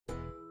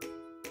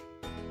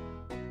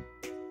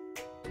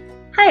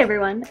Hi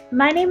everyone,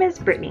 my name is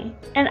Brittany,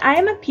 and I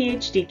am a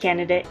PhD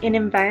candidate in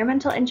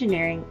Environmental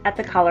Engineering at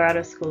the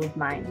Colorado School of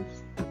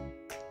Mines.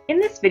 In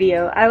this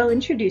video, I will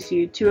introduce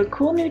you to a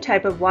cool new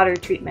type of water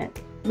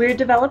treatment we're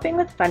developing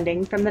with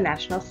funding from the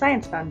National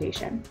Science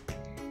Foundation.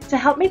 To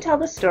help me tell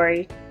the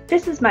story,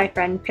 this is my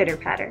friend Pitter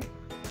Patter.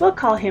 We'll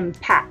call him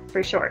Pat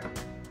for short.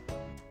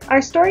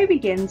 Our story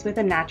begins with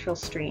a natural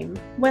stream.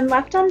 When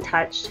left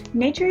untouched,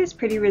 nature is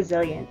pretty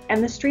resilient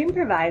and the stream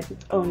provides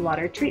its own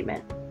water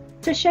treatment.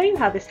 To show you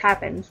how this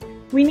happens,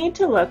 we need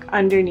to look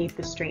underneath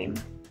the stream.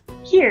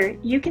 Here,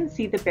 you can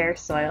see the bare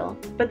soil,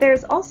 but there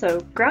is also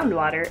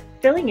groundwater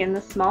filling in the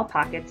small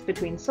pockets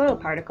between soil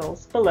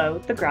particles below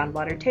the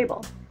groundwater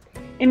table.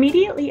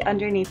 Immediately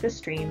underneath the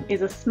stream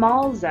is a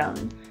small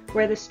zone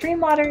where the stream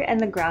water and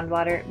the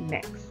groundwater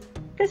mix.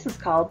 This is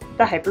called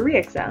the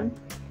hyporheic zone,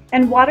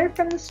 and water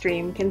from the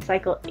stream can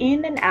cycle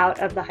in and out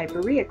of the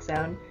hyporheic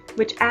zone,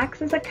 which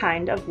acts as a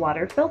kind of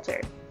water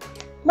filter.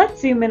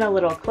 Let's zoom in a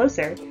little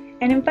closer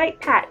and invite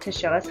Pat to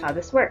show us how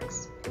this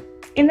works.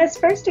 In this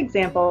first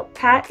example,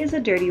 Pat is a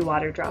dirty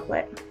water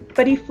droplet,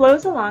 but he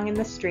flows along in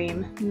the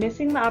stream,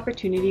 missing the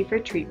opportunity for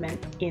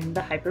treatment in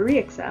the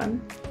hyporheic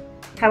zone.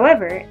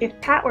 However, if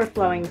Pat were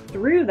flowing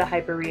through the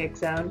hyporheic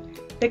zone,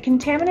 the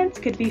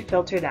contaminants could be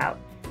filtered out,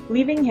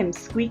 leaving him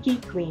squeaky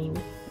clean.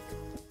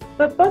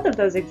 But both of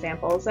those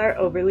examples are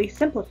overly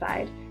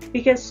simplified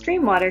because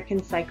stream water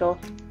can cycle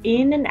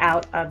in and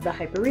out of the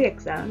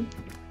hyporheic zone.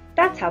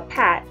 That's how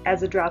Pat,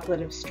 as a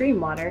droplet of stream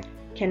water,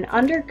 can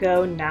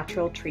undergo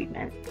natural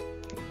treatment.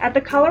 At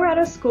the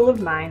Colorado School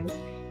of Mines,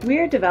 we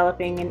are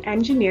developing an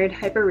engineered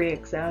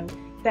hyporheic zone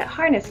that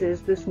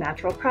harnesses this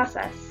natural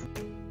process.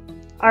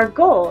 Our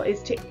goal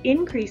is to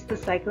increase the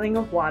cycling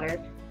of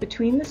water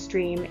between the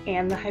stream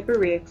and the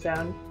hyporheic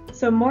zone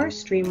so more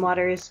stream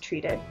water is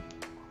treated.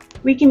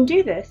 We can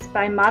do this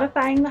by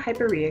modifying the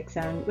hyporheic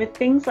zone with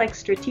things like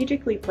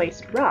strategically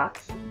placed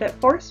rocks that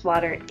force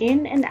water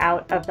in and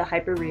out of the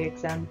hyporheic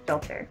zone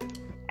filter.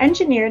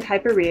 Engineered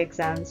hyporheic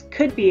zones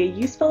could be a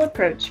useful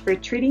approach for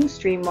treating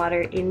stream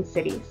water in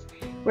cities,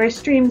 where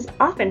streams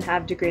often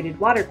have degraded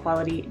water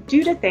quality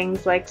due to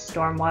things like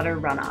stormwater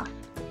runoff.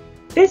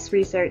 This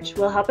research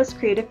will help us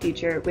create a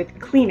future with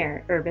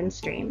cleaner urban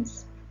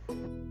streams.